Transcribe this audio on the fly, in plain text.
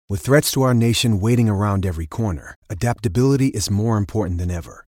With threats to our nation waiting around every corner, adaptability is more important than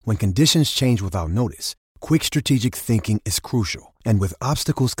ever. When conditions change without notice, quick strategic thinking is crucial. And with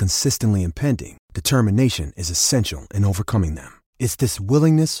obstacles consistently impending, determination is essential in overcoming them. It's this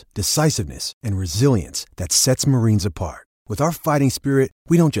willingness, decisiveness, and resilience that sets Marines apart. With our fighting spirit,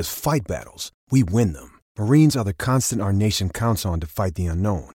 we don't just fight battles, we win them. Marines are the constant our nation counts on to fight the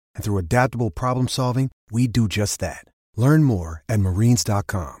unknown. And through adaptable problem solving, we do just that. Learn more at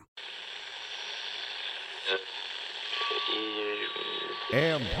marines.com.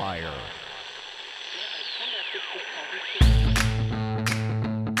 Empire.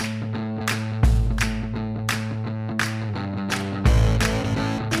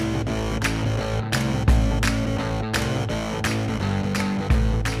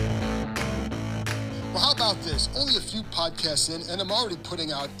 Well, how about this? Only a few podcasts in, and I'm already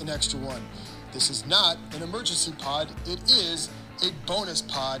putting out an extra one. This is not an emergency pod. It is a bonus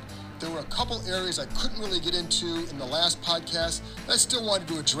pod. There were a couple areas I couldn't really get into in the last podcast, and I still wanted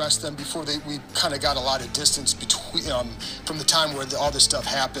to address them before we kind of got a lot of distance between from the time where all this stuff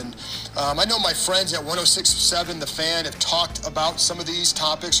happened. I know my friends at 106.7 The Fan have talked about some of these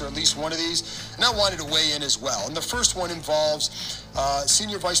topics, or at least one of these, and I wanted to weigh in as well. And the first one involves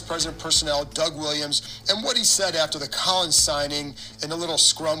Senior Vice President of Personnel Doug Williams and what he said after the Collins signing in a little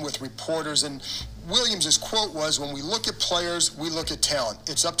scrum with reporters. And Williams' quote was, "When we look at players, we look at talent.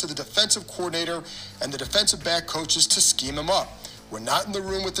 It's up to the defensive coordinator and the defensive back coaches to scheme them up. We're not in the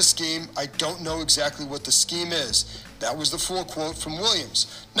room with the scheme. I don't know exactly what the scheme is." That was the full quote from Williams.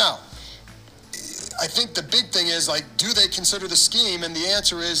 Now, I think the big thing is, do they consider the scheme? And the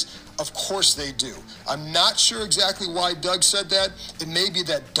answer is, of course they do. I'm not sure exactly why Doug said that. It may be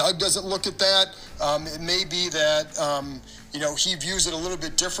that Doug doesn't look at that. It may be that, he views it a little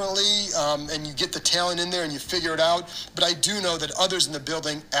bit differently, and you get the talent in there and you figure it out. But I do know that others in the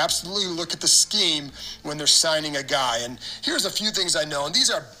building absolutely look at the scheme when they're signing a guy. And here's a few things I know, and these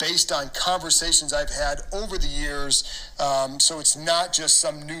are based on conversations I've had over the years, so it's not just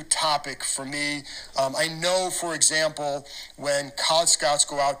some new topic for me. I know, for example, when college scouts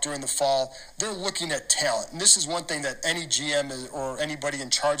go out during the fall, they're looking at talent. And this is one thing that any GM or anybody in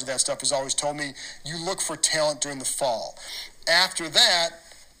charge of that stuff has always told me: you look for talent during the fall. After that,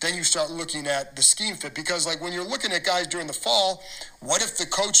 then you start looking at the scheme fit, because when you're looking at guys during the fall, what if the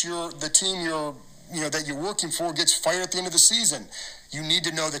coach, the team that you're working for gets fired at the end of the season? You need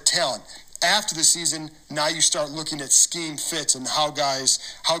to know the talent. After the season, now you start looking at scheme fits and how guys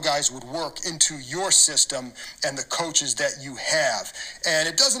would work into your system and the coaches that you have. And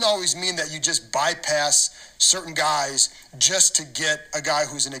it doesn't always mean that you just bypass certain guys just to get a guy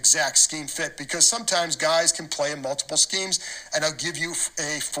who's an exact scheme fit, because sometimes guys can play in multiple schemes. And I'll give you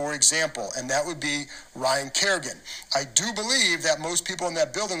for example, and that would be Ryan Kerrigan. I do believe that most people in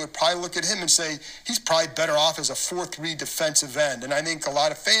that building would probably look at him and say he's probably better off as a 4-3 defensive end. And I think a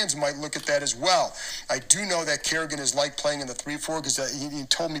lot of fans might look at that as well. I do know that Kerrigan is like playing in the 3-4, because he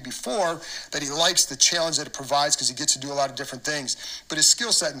told me before that he likes the challenge that it provides, because he gets to do a lot of different things. But his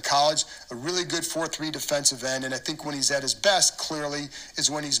skill set in college, a really good 4-3 defensive end, and I think when he's at his best, clearly, is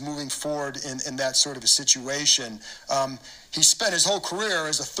when he's moving forward in that sort of a situation. He spent his whole career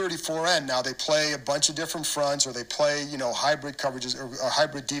as a 34 end. Now they play a bunch of different fronts, or they play, hybrid coverages or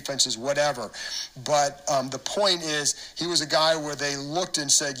hybrid defenses, whatever. But the point is, he was a guy where they looked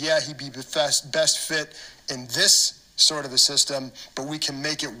and said, yeah, he'd be the best fit in this sort of a system, but we can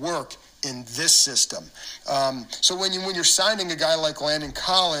make it work in this system. So when you're signing a guy like Landon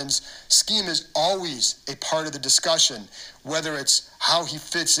Collins, scheme is always a part of the discussion, whether it's how he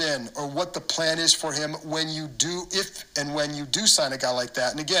fits in or what the plan is for him when you do sign a guy like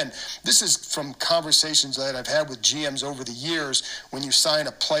that. And again, this is from conversations that I've had with GMs over the years. When you sign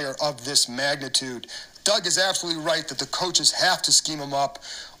a player of this magnitude, Doug is absolutely right that the coaches have to scheme him up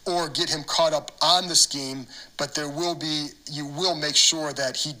or get him caught up on the scheme, but you will make sure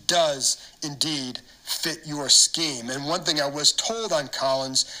that he does indeed fit your scheme. And one thing I was told on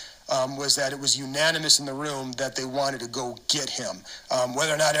Collins was that it was unanimous in the room that they wanted to go get him.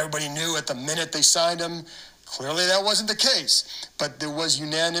 Whether or not everybody knew at the minute they signed him, clearly that wasn't the case. But there was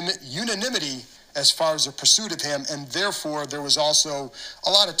unanimity as far as the pursuit of him, and therefore there was also a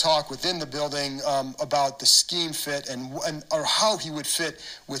lot of talk within the building about the scheme fit or how he would fit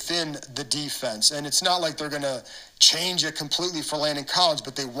within the defense. And it's not like they're going to change it completely for Landon Collins,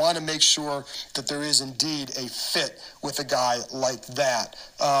 but they want to make sure that there is indeed a fit with a guy like that.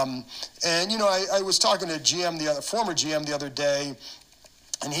 I was talking to former GM the other day,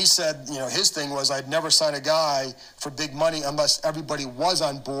 and he said, his thing was, I'd never sign a guy for big money unless everybody was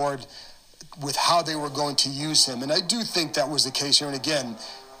on board with how they were going to use him. And I do think that was the case here. And again,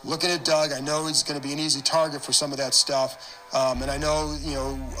 looking at Doug, I know he's going to be an easy target for some of that stuff. And I know,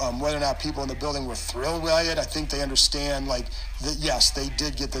 whether or not people in the building were thrilled by it, I think they understand, that yes, they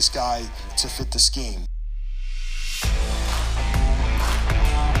did get this guy to fit the scheme.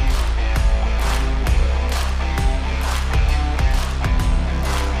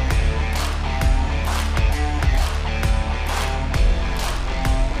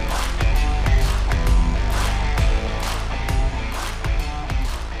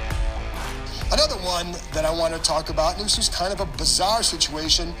 Another one that I want to talk about, and this was kind of a bizarre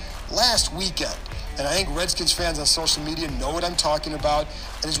situation last weekend. And I think Redskins fans on social media know what I'm talking about.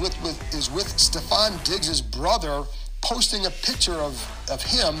 And is with Stefon Diggs' brother posting a picture of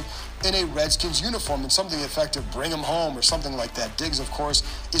him in a Redskins uniform and something effective, bring him home or something like that. Diggs, of course,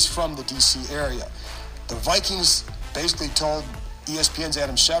 is from the D.C. area. The Vikings basically told ESPN's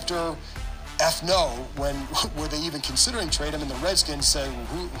Adam Schefter, F no, when were they even considering trade him? And the Redskins said,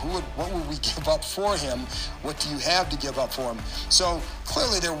 what would we give up for him? What do you have to give up for him? So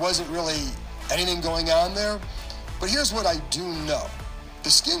clearly there wasn't really anything going on there. But here's what I do know. The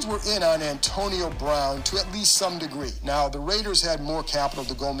Skins were in on Antonio Brown to at least some degree. Now, the Raiders had more capital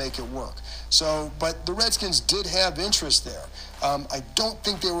to go make it work. But the Redskins did have interest there. I don't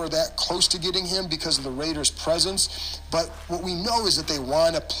think they were that close to getting him because of the Raiders' presence. But what we know is that they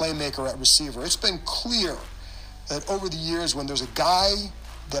want a playmaker at receiver. It's been clear that over the years, when there's a guy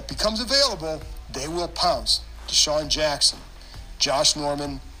that becomes available, they will pounce. Deshaun Jackson, Josh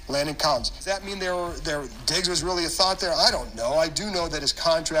Norman, Landon Collins. Does that mean Diggs was really a thought there? I don't know. I do know that his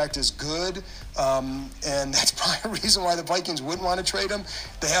contract is good, and that's probably a reason why the Vikings wouldn't want to trade him.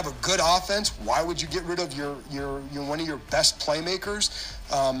 They have a good offense. Why would you get rid of your one of your best playmakers?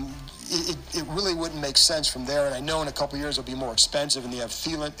 It really wouldn't make sense from there. And I know in a couple of years it'll be more expensive, and they have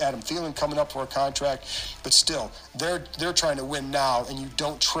Adam Thielen coming up for a contract. But still, they're trying to win now, and you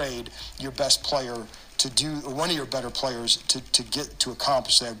don't trade your best player to do one of your better players to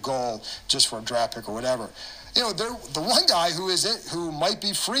accomplish that goal just for a draft pick or whatever. The one guy who might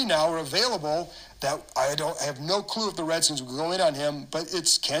be free now or available that I have no clue if the Redskins will go in on him, but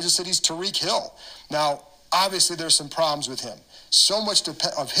it's Kansas City's Tyreek Hill. Now, obviously, there's some problems with him. So much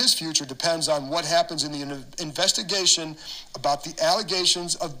of his future depends on what happens in the investigation about the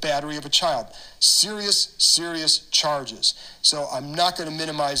allegations of battery of a child. Serious charges. So I'm not going to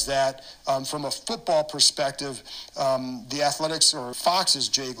minimize that. From a football perspective, the Athletics, or Fox's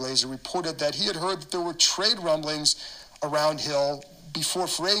Jay Glazer, reported that he had heard that there were trade rumblings around Hill before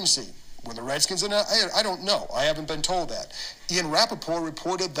free agency. Were the Redskins in it? I don't know. I haven't been told that. Ian Rappaport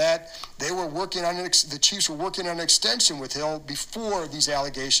reported that the Chiefs were working on an extension with Hill before these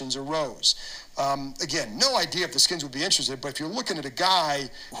allegations arose. Again, no idea if the Skins would be interested, but if you're looking at a guy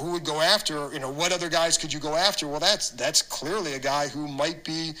who would go after, what other guys could you go after? Well, that's clearly a guy who might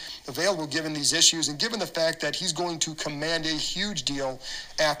be available given these issues and given the fact that he's going to command a huge deal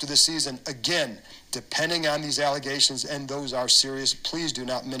after the season. Again, depending on these allegations, and those are serious, please do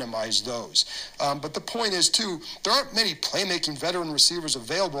not minimize those. But the point is, too, there aren't many playmaking veteran receivers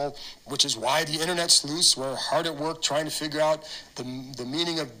available, which is why the internet sleuths were hard at work trying to figure out the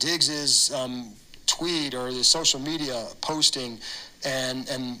meaning of Diggs's tweet or the social media posting, and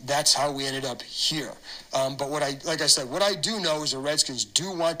that's how we ended up here. But what I do know is the Redskins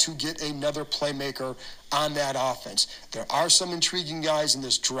do want to get another playmaker on that offense. There are some intriguing guys in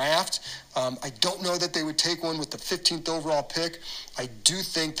this draft. I don't know that they would take one with the 15th overall pick. I do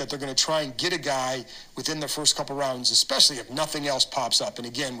think that they're going to try and get a guy within the first couple rounds, especially if nothing else pops up. And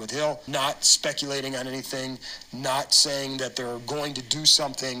again, with Hill, not speculating on anything, not saying that they're going to do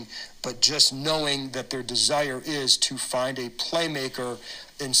something, but just knowing that their desire is to find a playmaker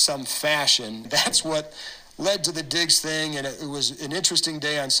in some fashion. That's what led to the Diggs thing, and it was an interesting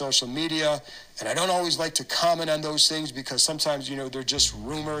day on social media. And I don't always like to comment on those things because sometimes, they're just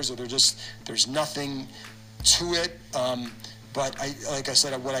rumors or there's nothing to it. But like I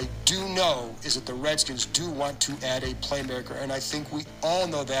said, what I do know is that the Redskins do want to add a playmaker, and I think we all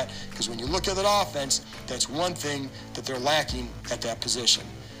know that because when you look at that offense, that's one thing that they're lacking at that position.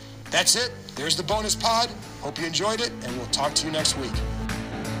 That's it. There's the bonus pod. Hope you enjoyed it, and we'll talk to you next week.